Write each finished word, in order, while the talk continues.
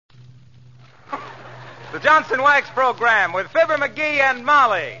the Johnson Wax Program with Fibber McGee and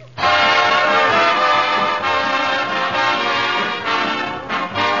Molly.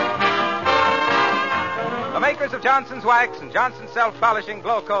 The makers of Johnson's Wax and Johnson's Self-Polishing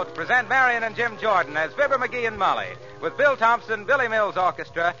Glow Coat present Marion and Jim Jordan as Fibber McGee and Molly with Bill Thompson, Billy Mills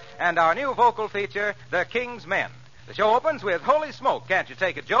Orchestra, and our new vocal feature, The King's Men. The show opens with Holy Smoke, Can't You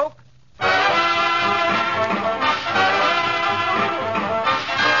Take a Joke?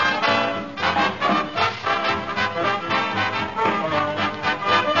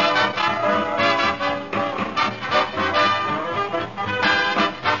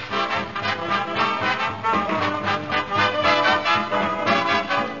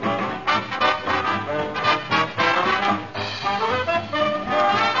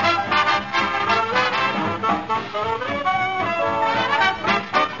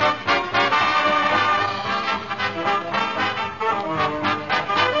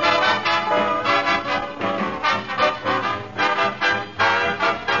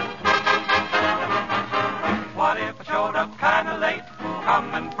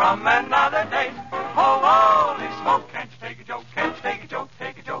 From another date. Oh, holy smoke, can't you take a joke? Can't you take a joke?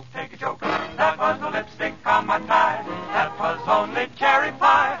 Take a joke, take a joke. That was the lipstick on my tie. That was only cherry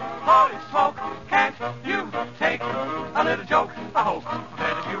pie. Holy smoke, can't you take a little joke? I hope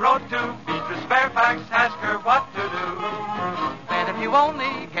that if you wrote to Beatrice Fairfax, ask her what to do. And if you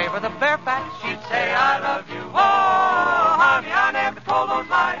only gave her the Fairfax, she'd say, I love you. Oh, honey, I never told those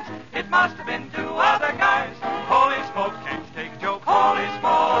lies. It must have been two other guys. Holy smoke, can't you take a joke? Holy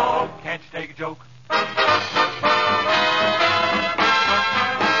smoke, can't you take a joke?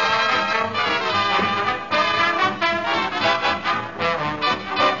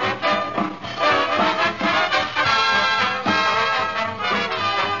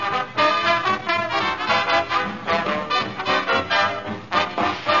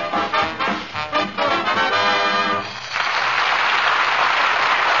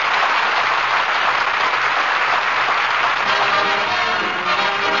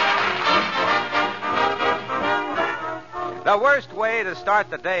 The worst way to start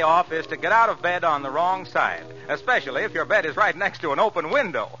the day off is to get out of bed on the wrong side, especially if your bed is right next to an open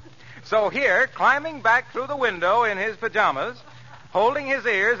window. So here, climbing back through the window in his pajamas, holding his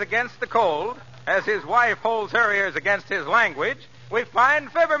ears against the cold, as his wife holds her ears against his language, we find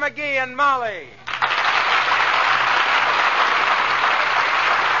Fibber McGee and Molly.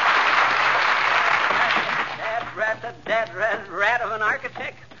 Dead rat of an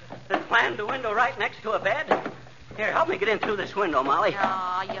architect that planned a window right next to a bed. Here, help me get in through this window, Molly.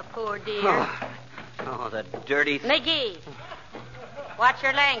 Oh, you poor dear. Oh, the dirty... McGee, watch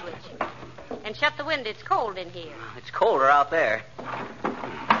your language. And shut the window. It's cold in here. It's colder out there. Oh.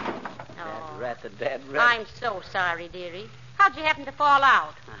 The dead rat. I'm so sorry, dearie. How'd you happen to fall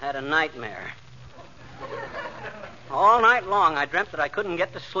out? I had a nightmare. All night long, I dreamt that I couldn't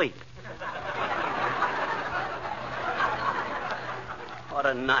get to sleep. What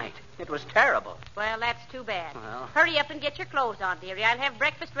a night. It was terrible. Well, that's too bad. Well. Hurry up and get your clothes on, dearie. I'll have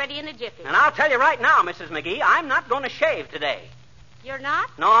breakfast ready in a jiffy. And I'll tell you right now, Mrs. McGee, I'm not going to shave today. You're not?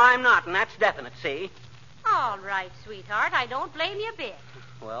 No, I'm not, and that's definite, see? All right, sweetheart. I don't blame you a bit.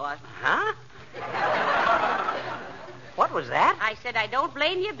 Well, Huh? What was that? I said I don't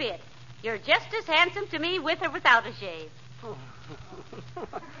blame you a bit. You're just as handsome to me with or without a shave.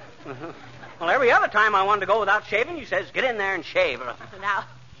 Well, every other time I wanted to go without shaving, you says, get in there and shave. Now,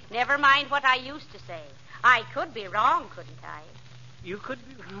 never mind what I used to say. I could be wrong, couldn't I? You could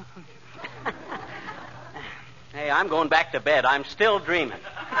be wrong. Hey, I'm going back to bed. I'm still dreaming.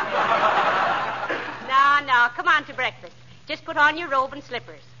 No, come on to breakfast. Just put on your robe and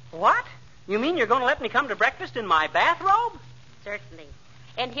slippers. What? You mean you're going to let me come to breakfast in my bathrobe? Certainly.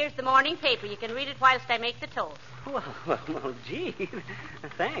 And here's the morning paper. You can read it whilst I make the toast. Well, gee.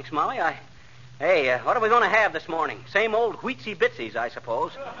 Thanks, Molly. Hey, what are we going to have this morning? Same old wheatsy bitsies, I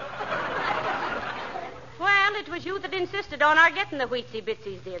suppose. Well, it was you that insisted on our getting the wheatsy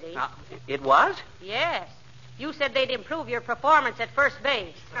bitsies, dearie. It was? Yes. You said they'd improve your performance at first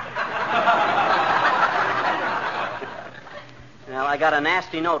base. Well, I got a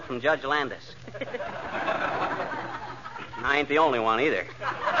nasty note from Judge Landis. I ain't the only one either.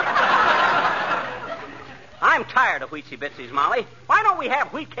 I'm tired of wheatsy bitsies, Molly. Why don't we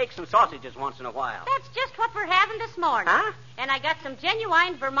have wheat cakes and sausages once in a while? That's just what we're having this morning. Huh? And I got some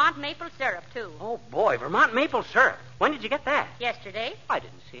genuine Vermont maple syrup, too. Oh, boy, Vermont maple syrup. When did you get that? Yesterday. I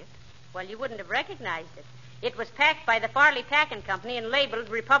didn't see it. Well, you wouldn't have recognized it. It was packed by the Farley Packing Company and labeled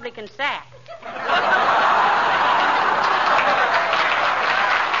Republican Sack.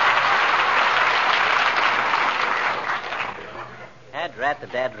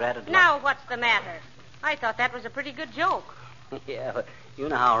 Dad rat. Now, what's the matter? I thought that was a pretty good joke. Yeah, but you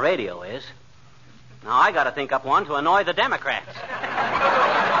know how radio is. Now I got to think up one to annoy the Democrats.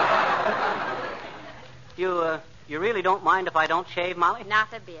 You really don't mind if I don't shave, Molly?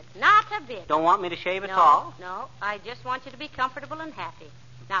 Not a bit. Not a bit. Don't want me to shave at all? No. I just want you to be comfortable and happy.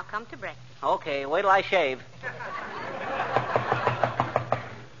 Now come to breakfast. Okay, wait till I shave.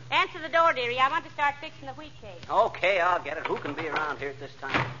 Answer the door, dearie. I want to start fixing the wheat cake. Okay, I'll get it. Who can be around here at this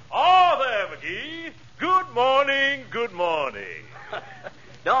time? Oh, there, McGee. Good morning, good morning.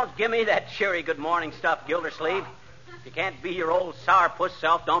 Don't give me that cheery good morning stuff, Gildersleeve. If you can't be your old sourpuss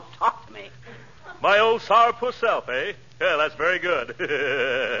self, don't talk to me. My old sourpuss self, eh? Yeah, that's very good.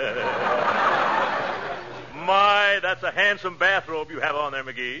 My, that's a handsome bathrobe you have on there,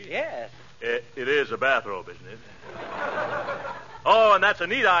 McGee. Yes. It is a bathrobe, isn't it? Oh, and that's a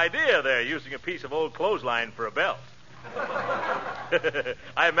neat idea there, using a piece of old clothesline for a belt.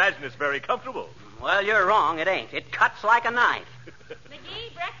 I imagine it's very comfortable. Well, you're wrong. It ain't. It cuts like a knife.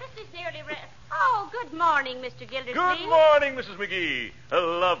 McGee, breakfast is nearly ready. Oh, good morning, Mr. Gildersleeve. Good morning, Mrs. McGee. A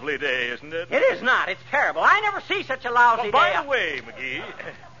lovely day, isn't it? It is not. It's terrible. I never see such a lousy day. By the way, McGee,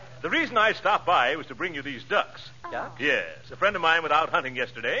 the reason I stopped by was to bring you these ducks. Ducks? Yes. A friend of mine went out hunting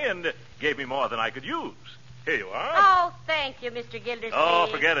yesterday and gave me more than I could use. Here you are. Oh, thank you, Mr. Gildersleeve. Oh,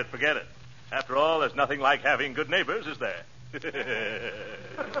 forget it. After all, there's nothing like having good neighbors, is there?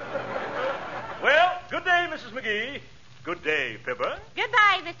 Well, good day, Mrs. McGee. Good day, Fibber.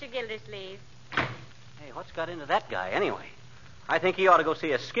 Goodbye, Mr. Gildersleeve. Hey, what's got into that guy anyway? I think he ought to go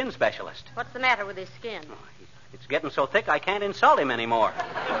see a skin specialist. What's the matter with his skin? Oh, it's getting so thick I can't insult him anymore.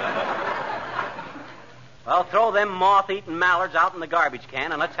 Well, throw them moth-eaten mallards out in the garbage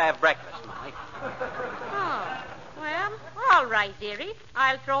can and let's have breakfast, Molly. Oh, well, all right, dearie.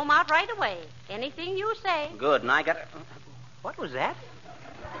 I'll throw them out right away. Anything you say. Good, and I got... What was that?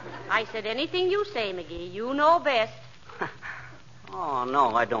 I said anything you say, McGee. You know best. Oh,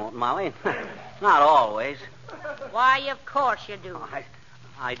 no, I don't, Molly. Not always. Why, of course you do. Oh,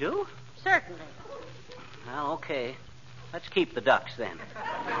 I do? Certainly. Well, okay. Let's keep the ducks, then.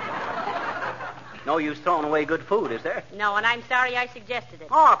 No use throwing away good food, is there? No, and I'm sorry I suggested it.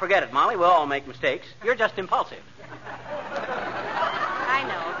 Oh, forget it, Molly. We all make mistakes. You're just impulsive. I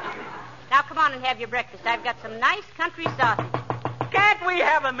know. Now, come on and have your breakfast. I've got some nice country sausage. Can't we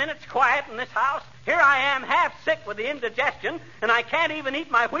have a minute's quiet in this house? Here I am, half sick with the indigestion, and I can't even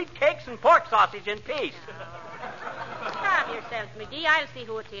eat my wheat cakes and pork sausage in peace. Calm yourself, McGee. I'll see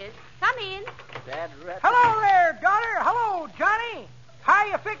who it is. Come in. Hello there, daughter. Hello, Johnny. How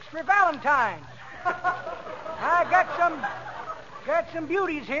you fixed for Valentine's? I got some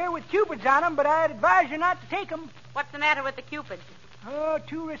beauties here with cupids on them, but I'd advise you not to take them. What's the matter with the cupids? Oh,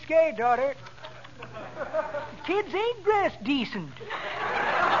 too risque, daughter. Kids ain't dressed decent.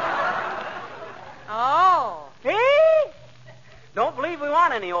 Oh. Eh? Don't believe we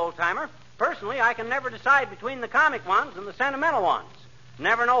want any old-timer. Personally, I can never decide between the comic ones and the sentimental ones.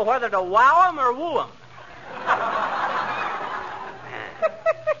 Never know whether to wow 'em or woo 'em.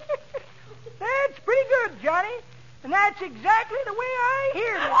 That's pretty good, Johnny. And that's exactly the way I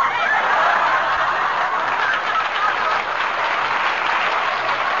hear it.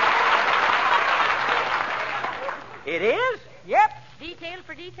 It is? Yep. Detail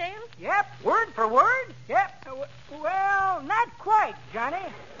for detail? Yep. Word for word? Yep. Well, not quite, Johnny.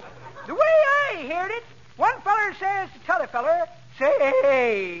 The way I heard it, one feller says to t'other feller,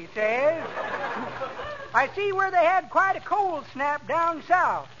 say, says, I see where they had quite a cold snap down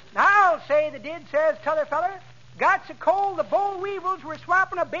south. Now I'll say they did, says t'other feller. Got so cold the boll weevils were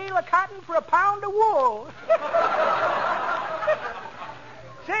swapping a bale of cotton for a pound of wool.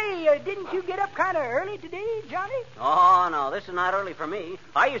 Say, didn't you get up kind of early today, Johnny? Oh, no, this is not early for me.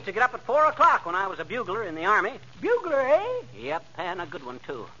 I used to get up at 4 o'clock when I was a bugler in the Army. Bugler, eh? Yep, and a good one,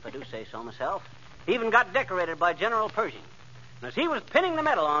 too, if I do say so myself. Even got decorated by General Pershing. And as he was pinning the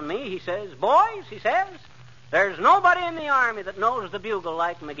medal on me, he says, boys, he says, there's nobody in the Army that knows the bugle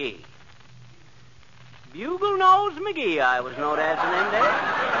like McGee. Bugle Nose McGee, I was known as in them days.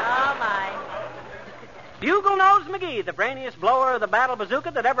 Oh, my. Bugle Nose McGee, the brainiest blower of the battle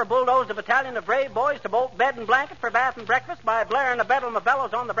bazooka that ever bulldozed a battalion of brave boys to bolt bed and blanket for bath and breakfast by blaring a bedlam of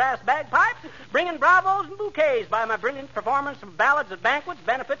bellows on the brass bagpipe, bringing bravos and bouquets by my brilliant performance of ballads at banquets,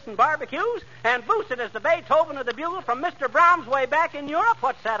 benefits, and barbecues, and boosted as the Beethoven of the bugle from Mr. Brahms way back in Europe.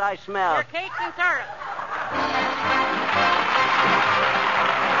 What's that I smell? Your cakes and syrup.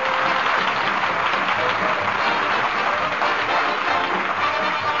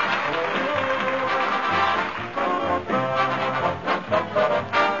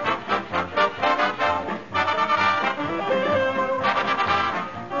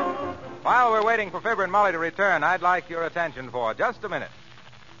 While we're waiting for Fibber and Molly to return, I'd like your attention for just a minute.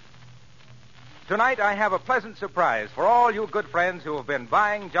 Tonight, I have a pleasant surprise for all you good friends who have been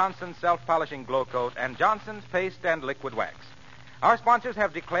buying Johnson's self-polishing glow coat and Johnson's paste and liquid wax. Our sponsors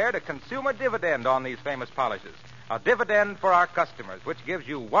have declared a consumer dividend on these famous polishes. A dividend for our customers, which gives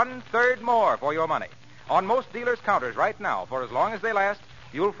you 1/3 more for your money. On most dealers' counters right now, for as long as they last,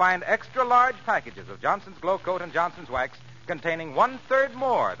 you'll find extra-large packages of Johnson's glow coat and Johnson's wax containing 1/3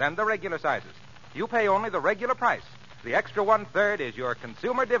 more than the regular sizes. You pay only the regular price. The extra 1/3 is your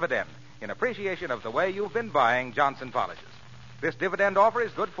consumer dividend in appreciation of the way you've been buying Johnson polishes. This dividend offer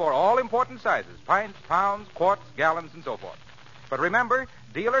is good for all important sizes, pints, pounds, quarts, gallons, and so forth. But remember,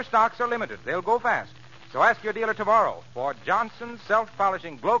 dealer stocks are limited. They'll go fast. So ask your dealer tomorrow for Johnson's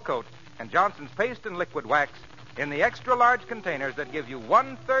self-polishing glow coat and Johnson's paste and liquid wax in the extra-large containers that give you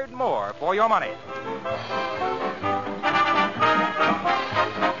 1/3 more for your money.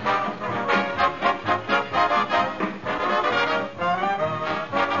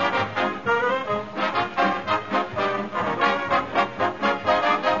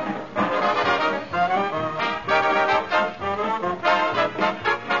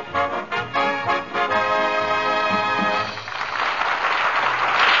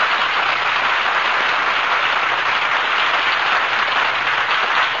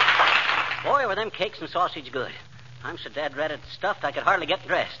 Them cakes and sausage good. I'm so dead red it's stuffed I could hardly get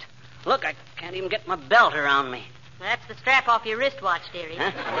dressed. Look, I can't even get my belt around me. That's the strap off your wristwatch, dearie.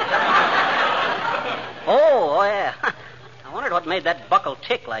 Huh? Oh, yeah. I wondered what made that buckle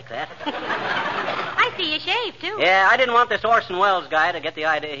tick like that. I see you shaved, too. Yeah, I didn't want this Orson Welles guy to get the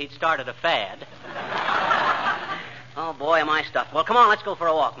idea he'd started a fad. Oh, boy, am I stuffed. Well, come on, let's go for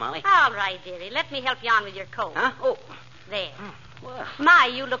a walk, Molly. All right, dearie. Let me help you on with your coat. Huh? Oh. There. Well. My,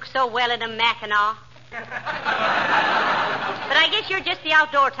 you look so well in a mackinaw. But I guess you're just the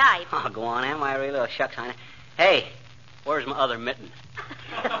outdoor type. Oh, go on, am I really? Oh, shucks, honey. Hey, where's my other mitten?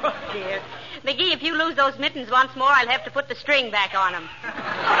 Oh, dear. McGee, if you lose those mittens once more, I'll have to put the string back on them.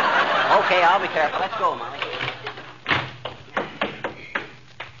 Okay, I'll be careful. Let's go, Molly.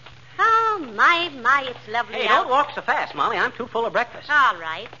 Oh, my, it's lovely Hey, out. don't walk so fast, Molly. I'm too full of breakfast. All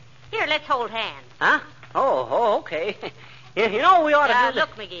right. Here, let's hold hands. Huh? Oh, okay. You know, we ought to do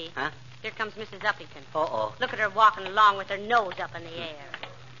look, McGee. Huh? Here comes Mrs. Uppington. Uh-oh. Look at her walking along with her nose up in the air.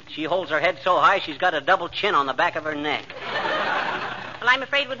 She holds her head so high she's got a double chin on the back of her neck. Well, I'm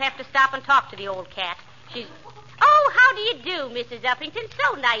afraid we'll have to stop and talk to the old cat. She's... Oh, how do you do, Mrs. Uppington?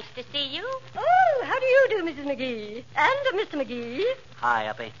 So nice to see you. Oh, how do you do, Mrs. McGee? And Mr. McGee. Hi,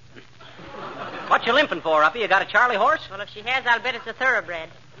 Uppy. What you limping for, Uppy? You got a Charlie horse? Well, if she has, I'll bet it's a thoroughbred.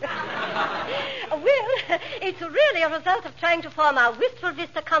 Well, it's really a result of trying to form our Wistful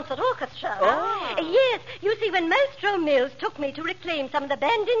Vista concert orchestra. Oh. Yes. You see, when Maestro Mills took me to reclaim some of the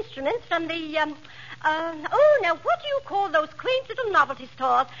band instruments from the, now, what do you call those quaint little novelty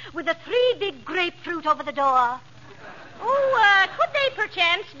stores with the 3 big grapefruit over the door? Oh, could they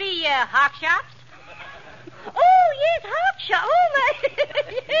perchance be, hawk shops? Oh, yes, hawk shop. Oh, my.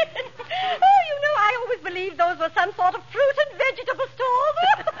 Yes. Oh, you know, I always believed those were some sort of fruit and vegetable stores.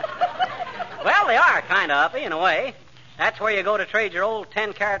 Well, they are, kind of, Uppy, in a way. That's where you go to trade your old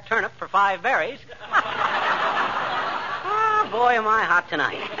 10-carat turnip for 5 berries. Oh, boy, am I hot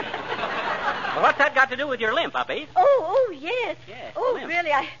tonight. Well, what's that got to do with your limp, Uppy? Oh, yes. Yes, Oh, limp.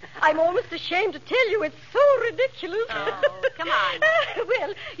 really, I'm almost ashamed to tell you. It's so ridiculous. Oh, come on.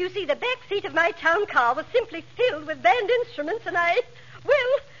 Well, you see, the back seat of my town car was simply filled with band instruments, and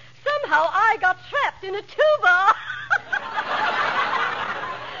somehow I got trapped in a tuba.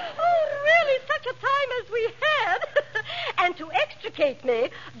 Oh, really, such a time as we had. And to extricate me,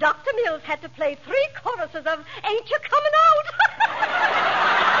 Dr. Mills had to play 3 choruses of Ain't You Coming Out?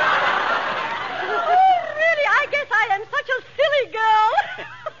 Oh, really, I guess I am such a silly girl.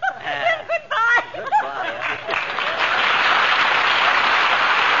 Well, goodbye. Goodbye.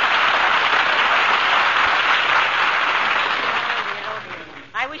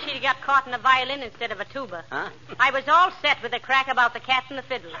 I wish he'd got caught in a violin instead of a tuba. Huh? I was all set with a crack about the cat and the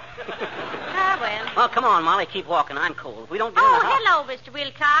fiddle. Well. Well, come on, Molly, keep walking. I'm cold. We don't get in the house. Hello, Mr.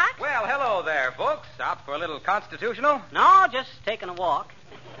 Wilcox. Well, hello there, folks. Out for a little constitutional? No, just taking a walk.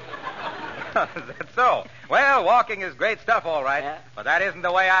 Is that so? Well, walking is great stuff, all right. Yeah. But that isn't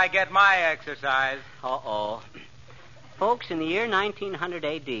the way I get my exercise. Uh-oh. Folks, in the year 1900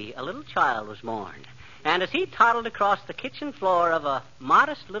 A.D., a little child was born. And as he toddled across the kitchen floor of a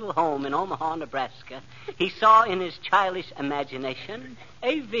modest little home in Omaha, Nebraska, he saw in his childish imagination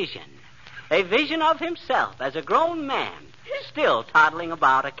a vision. A vision of himself as a grown man, still toddling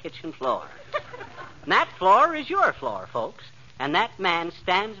about a kitchen floor. And that floor is your floor, folks. And that man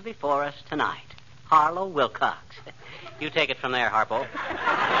stands before us tonight, Harlow Wilcox. You take it from there, Harpo.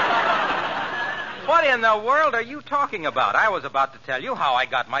 What in the world are you talking about? I was about to tell you how I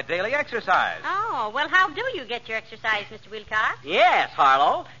got my daily exercise. Oh, well, how do you get your exercise, Mr. Wilcox? Yes,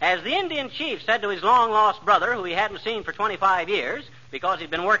 Harlow. As the Indian chief said to his long-lost brother, who he hadn't seen for 25 years, because he'd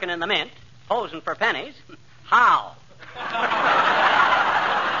been working in the mint, posing for pennies, how?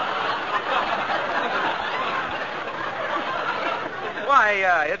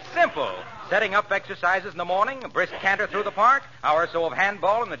 Why, it's simple. Setting up exercises in the morning, a brisk canter through the park, hour or so of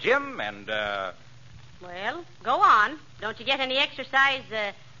handball in the gym, and, Well, go on. Don't you get any exercise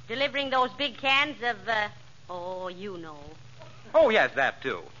delivering those big cans of, oh, you know. Oh, yes, that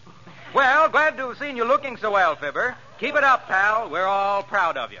too. Well, glad to have seen you looking so well, Fibber. Keep it up, pal. We're all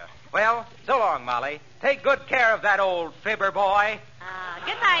proud of you. Well, so long, Molly. Take good care of that old Fibber boy.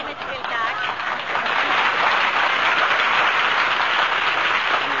 Goodbye, Mr. Wilcox.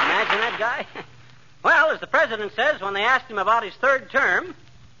 Can you imagine that guy? Well, as the president says when they asked him about his third term...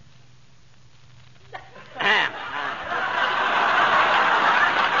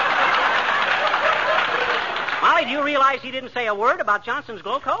 Molly, do you realize he didn't say a word about Johnson's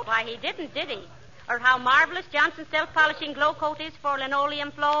glow coat? Why, he didn't, did he? Or how marvelous Johnson's self-polishing glow coat is for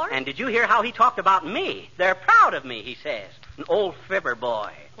linoleum floors? And did you hear how he talked about me? They're proud of me, he says. An old Fibber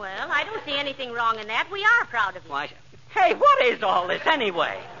boy. Well, I don't see anything wrong in that. We are proud of you. Why, hey, what is all this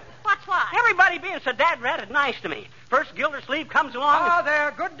anyway? What's what? Everybody being so dad-ratted nice to me. First Gildersleeve comes along... Ah,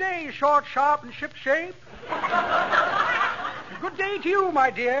 there. Good day, short, sharp, and ship-shape. Good day to you,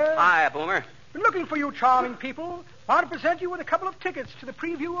 my dear. Hi, Boomer. Been looking for you charming people. Want to present you with a couple of tickets to the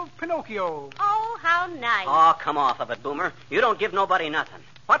preview of Pinocchio. Oh, how nice. Oh, come off of it, Boomer. You don't give nobody nothing.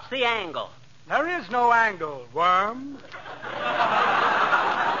 What's the angle? There is no angle, worm.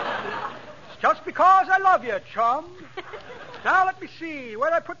 It's just because I love you, chum. Now, let me see.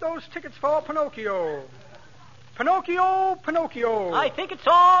 Where'd I put those tickets for Pinocchio? Pinocchio. I think it's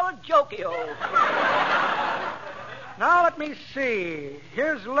all a jokio. Now, let me see.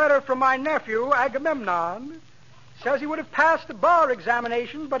 Here's a letter from my nephew, Agamemnon. Says he would have passed the bar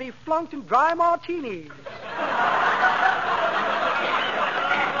examination, but he flunked in dry martinis.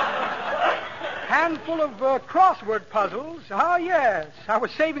 Handful of crossword puzzles. Ah, yes. I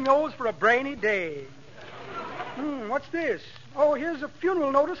was saving those for a brainy day. What's this? Oh, here's a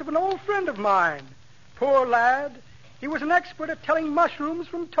funeral notice of an old friend of mine. Poor lad. He was an expert at telling mushrooms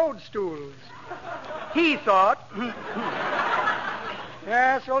from toadstools. He thought.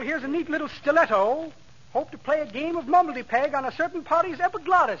 Yes, well, here's a neat little stiletto. Hope to play a game of mumbledy-peg on a certain party's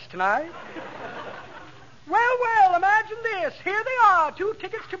epiglottis tonight. Well, imagine this. Here they are, 2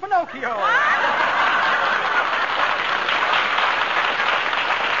 tickets to Pinocchio.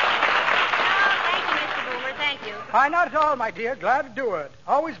 Thank you. Why, not at all, my dear. Glad to do it.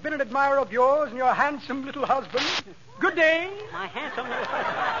 Always been an admirer of yours and your handsome little husband. Good day. My handsome little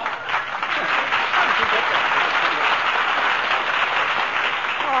husband.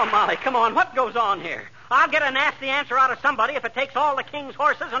 Oh, Molly, come on. What goes on here? I'll get a nasty answer out of somebody if it takes all the king's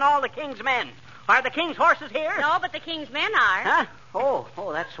horses and all the king's men. Are the king's horses here? No, but the king's men are. Huh?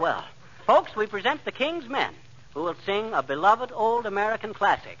 Oh, that's swell. Folks, we present the king's men, who will sing a beloved old American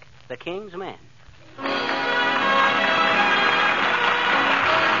classic, The King's Men.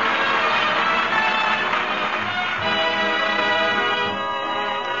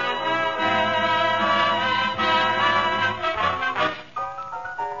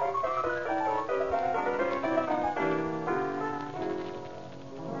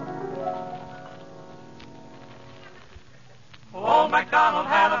 Old MacDonald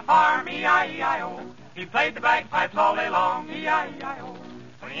had a farm, E-I-E-I-O. He played the bagpipes all day long, E-I-E-I-O.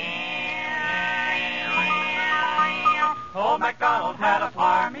 Old MacDonald had a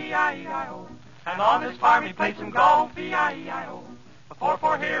farm, E-I-E-I-O. And on this farm he played some golf, E-I-E-I-O. A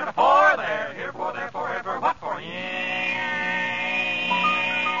 4-4 here and a 4 there, here 4 there, forever, what for?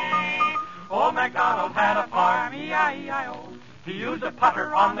 Old MacDonald had a farm, E-I-E-I-O. He used a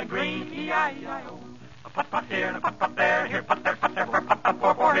putter on the green, E-I-E-I-O. A putt here and a putt there, here putt there, for putt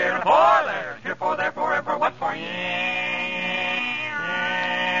 4-4 here and a 4 there, here 4 there, forever, what for?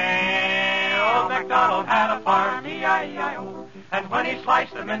 Old MacDonald had a farm, E-I-E-I-O. And when he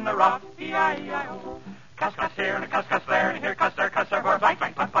sliced them in the rough, E-I-E-I-O. Cuss here and a cuss there, and here cuss there, for blank,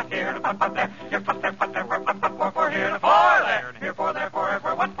 putt here and a putt there, here putt there, for putt 4-4 here and a 4 there, and here 4 there,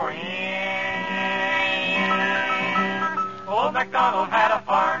 forever, what for? Old MacDonald had a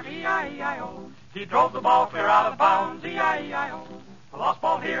farm, E-I-E-I-O. He drove the ball clear out of bounds, E-I-E-I-O. A lost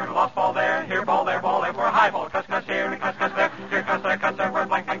ball here and a lost ball there, here ball there, for a high ball. Cuss here and a cuss there, here cuss there, for a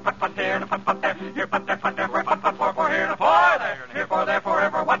blank, putt here and a putt there, here putt there, for putt 4-4 here and a 4 there,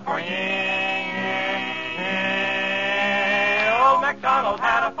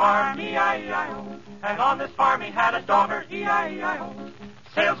 farm, E-I-E-I-O. And on this farm he had a daughter, E-I-E-I-O.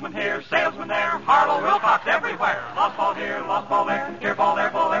 Salesman here, salesman there, Harlow Wilcox everywhere. Lost ball here, lost ball there, here ball there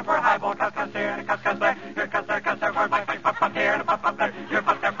for a high ball, cuss here, and a cuss there, here cuss there for a bang putt here, and a putt there, here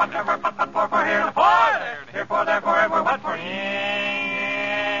putt there for a putt for here, and a four there, and here for there for everywhere, what for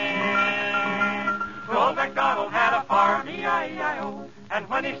Old MacDonald had a farm, E-I-E-I-O, and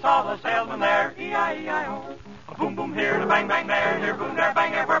when he saw the salesman there, E-I-E-I-O, a boom boom here, and a bang bang there, here boom there,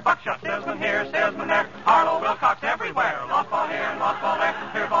 bang everywhere, buckshot, salesman here, salesman there, Harlow Wilcox everywhere, lost ball here and lost ball there,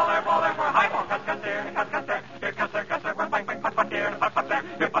 here ball there for a high ball, cuss here, and a cuss there, here cuss there for a bang bang putt here, and a putt there,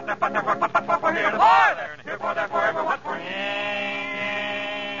 here putt there for a putt for here, and a four there, and here for there for everywhere, what for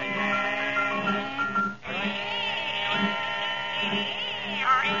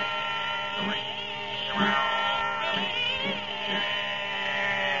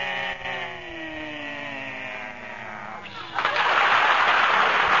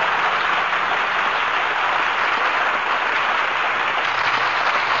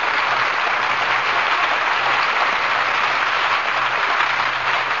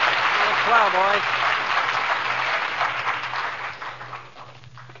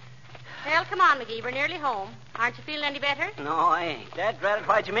Well, come on, McGee. We're nearly home. Aren't you feeling any better? No, I ain't. Dad, dreaded,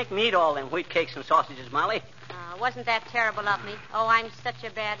 why'd you make me eat all them wheat cakes and sausages, Molly? Wasn't that terrible of me? Oh, I'm such a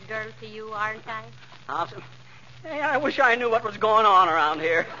bad girl to you, aren't I? Hey, I wish I knew what was going on around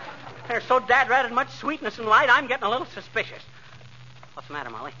here. There's so dad-ratted much sweetness and light, I'm getting a little suspicious. What's the matter,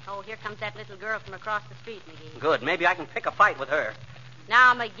 Molly? Oh, here comes that little girl from across the street, McGee. Good. Maybe I can pick a fight with her.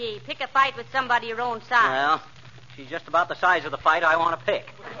 Now, McGee, pick a fight with somebody your own size. Well, she's just about the size of the fight I want to pick.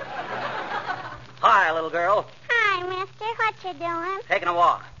 Hi, little girl. Hi, mister. What you doing? Taking a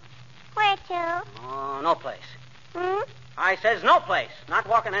walk. Where to? Oh, no place. Hmm? I says no place. Not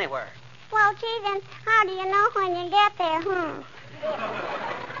walking anywhere. Well, gee, then how do you know when you get there,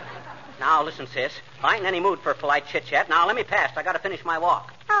 Now, listen, sis. I ain't in any mood for polite chit-chat. Now, let me pass. I got to finish my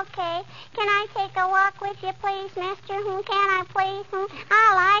walk. Okay. Can I take a walk with you, please, mister? Can I, please?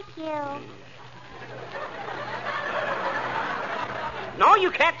 I like you. No,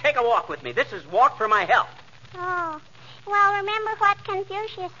 you can't take a walk with me. This is walk for my health. Oh. Well, remember what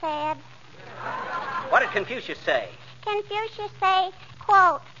Confucius said. What did Confucius say? Confucius say,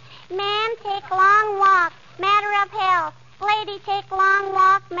 quote, man take long walk, matter of health. Lady take long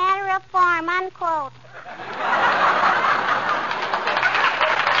walk, matter of form, unquote.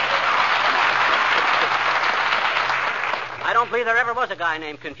 I don't believe there ever was a guy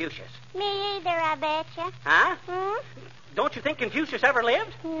named Confucius. Me either, I betcha. Huh? Hmm? Don't you think Confucius ever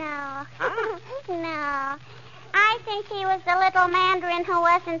lived? No. Huh? No. I think he was the little mandarin who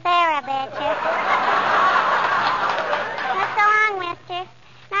wasn't there, I betcha. Now, so long, mister.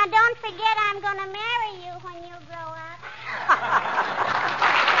 Now, don't forget I'm going to marry you when you grow up.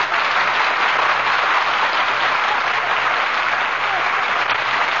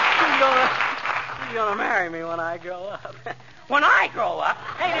 You're gonna marry me when I grow up. When I grow up?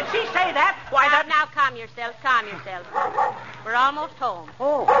 Hey, did she say that? Why, Now, calm yourself. Calm yourself. We're almost home.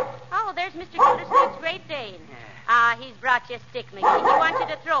 Oh. Oh, there's Mr. Gildersleeve's Great Dane. He's brought you a stick, McGee. He wants you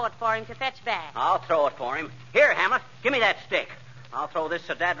to throw it for him to fetch back. I'll throw it for him. Here, Hamlet, give me that stick. I'll throw this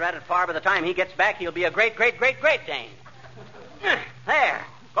so dad-ratted far. By the time he gets back, he'll be a great, great, great, great Dane. There.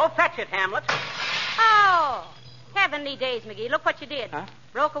 Go fetch it, Hamlet. Oh, heavenly days, McGee. Look what you did. Huh?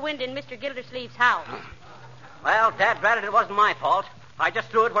 Broke a window in Mr. Gildersleeve's house. Well, dad-ratted, it wasn't my fault. I just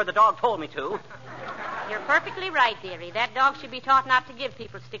threw it where the dog told me to. You're perfectly right, dearie. That dog should be taught not to give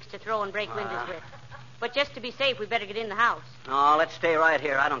people sticks to throw and break windows with. But just to be safe, we better get in the house. No, let's stay right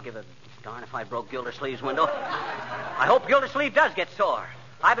here. I don't give a darn if I broke Gildersleeve's window. I hope Gildersleeve does get sore.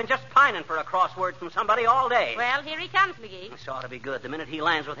 I've been just pining for a crossword from somebody all day. Well, here he comes, McGee. This ought to be good. The minute he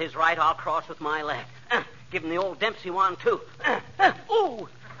lands with his right, I'll cross with my left. Give him the old Dempsey one, too. Ooh!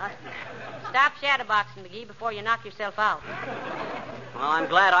 Stop shadowboxing, McGee, before you knock yourself out. Well, I'm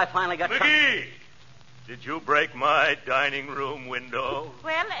glad I finally got... McGee! Did you break my dining room window?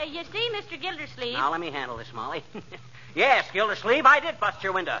 Well, you see, Mr. Gildersleeve... Now, let me handle this, Molly. Yes, Gildersleeve, I did bust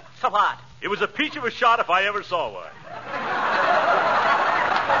your window. So what? It was a peach of a shot if I ever saw one.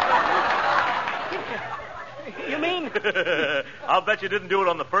 You mean... I'll bet you didn't do it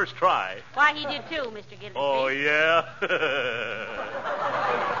on the first try. Why, he did too, Mr. Gildersleeve. Oh, yeah?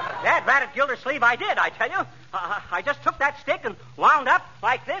 Dad-ratted Gildersleeve, I did, I tell you. I just took that stick and wound up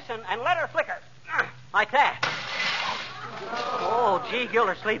like this and let her flicker. Like that. Oh, gee,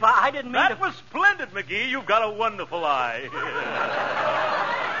 Gildersleeve, I didn't mean That was splendid, McGee. You've got a wonderful eye.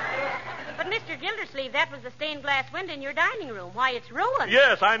 But, Mr. Gildersleeve, that was the stained glass window in your dining room. Why, it's ruined.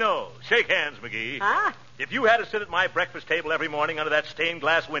 Yes, I know. Shake hands, McGee. Huh? If you had to sit at my breakfast table every morning under that stained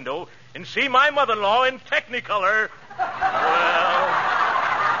glass window and see my mother-in-law in Technicolor, well...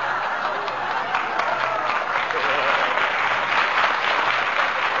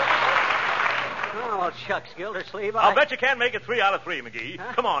 Oh, shucks, Gildersleeve. I'll bet you can't make it 3 out of 3, McGee.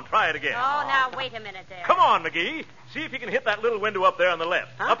 Huh? Come on, try it again. Oh, now, wait a minute there. Come on, McGee. See if you can hit that little window up there on the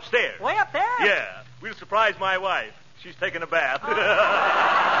left. Huh? Upstairs. Way up there? Yeah. We'll surprise my wife. She's taking a bath.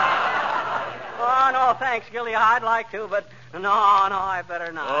 Oh, no, thanks, Gildy. I'd like to, but no, I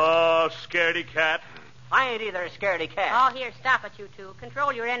better not. Oh, scaredy cat. I ain't either a scaredy cat. Oh, here, stop it, you two.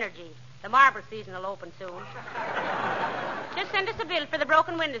 Control your energy. The marble season will open soon. Just send us a bill for the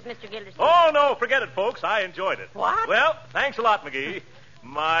broken windows, Mr. Gildersleeve. Oh, no, forget it, folks. I enjoyed it. What? Well, thanks a lot, McGee.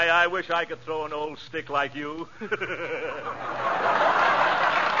 My, I wish I could throw an old stick like you. That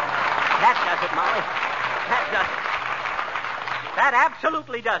does it, Molly. That does it. That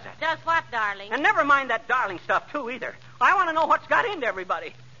absolutely does it. Does what, darling? And never mind that darling stuff, too, either. I want to know what's got into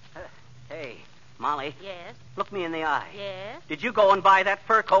everybody. Hey, Molly. Yes? Look me in the eye. Yes? Did you go and buy that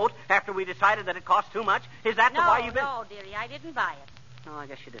fur coat after we decided that it cost too much? Is that why you've been... No, dearie, I didn't buy it. No, I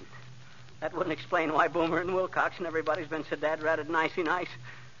guess you didn't. That wouldn't explain why Boomer and Wilcox and everybody's been so dad-ratted nicey nice.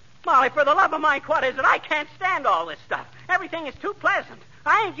 Molly, for the love of Mike, what is it? I can't stand all this stuff. Everything is too pleasant.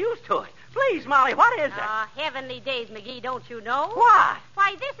 I ain't used to it. Please, Molly, what is it? Ah, heavenly days, McGee, don't you know? What?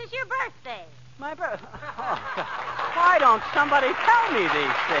 Why, this is your birthday. My birthday? Oh, why don't somebody tell me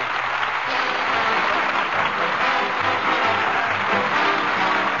these things?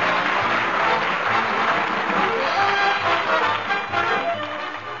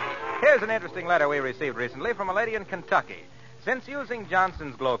 Here's an interesting letter we received recently from a lady in Kentucky. Since using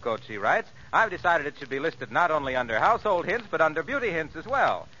Johnson's Glow Coat, she writes, I've decided it should be listed not only under household hints, but under beauty hints as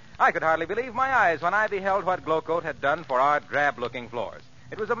well. I could hardly believe my eyes when I beheld what Glow Coat had done for our drab-looking floors.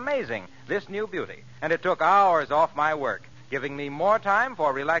 It was amazing, this new beauty, and it took hours off my work, giving me more time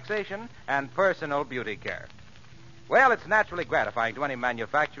for relaxation and personal beauty care. Well, it's naturally gratifying to any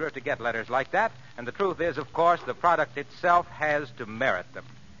manufacturer to get letters like that, and the truth is, of course, the product itself has to merit them.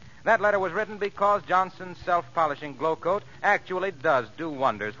 That letter was written because Johnson's self-polishing Glow Coat actually does do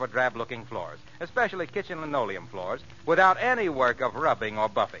wonders for drab-looking floors, especially kitchen linoleum floors, without any work of rubbing or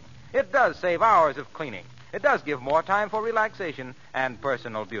buffing. It does save hours of cleaning. It does give more time for relaxation and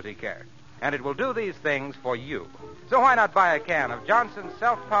personal beauty care. And it will do these things for you. So why not buy a can of Johnson's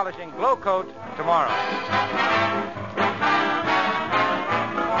self-polishing Glow Coat tomorrow?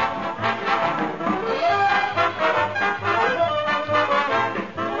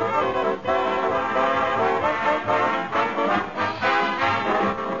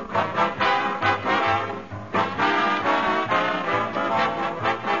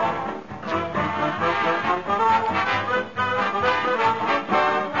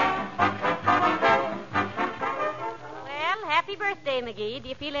 McGee. Do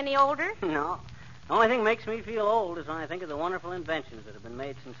you feel any older? No. The only thing makes me feel old is when I think of the wonderful inventions that have been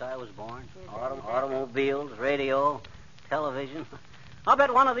made since I was born. Automobiles, radio, television. I'll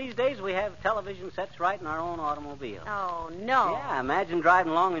bet one of these days we have television sets right in our own automobile. Oh, no. Yeah, imagine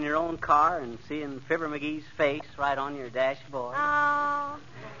driving along in your own car and seeing Fibber McGee's face right on your dashboard. Oh.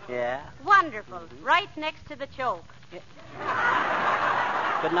 Yeah. Wonderful. Mm-hmm. Right next to the choke. Yeah.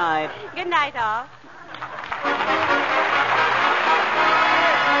 Good night. Good night, all.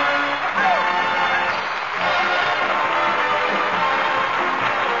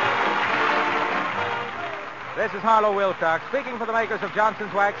 This is Harlow Wilcox, speaking for the makers of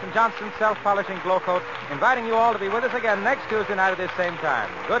Johnson's Wax and Johnson's Self-Polishing Glow Coat, inviting you all to be with us again next Tuesday night at this same time.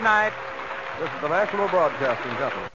 Good night. This is the National Broadcasting Company.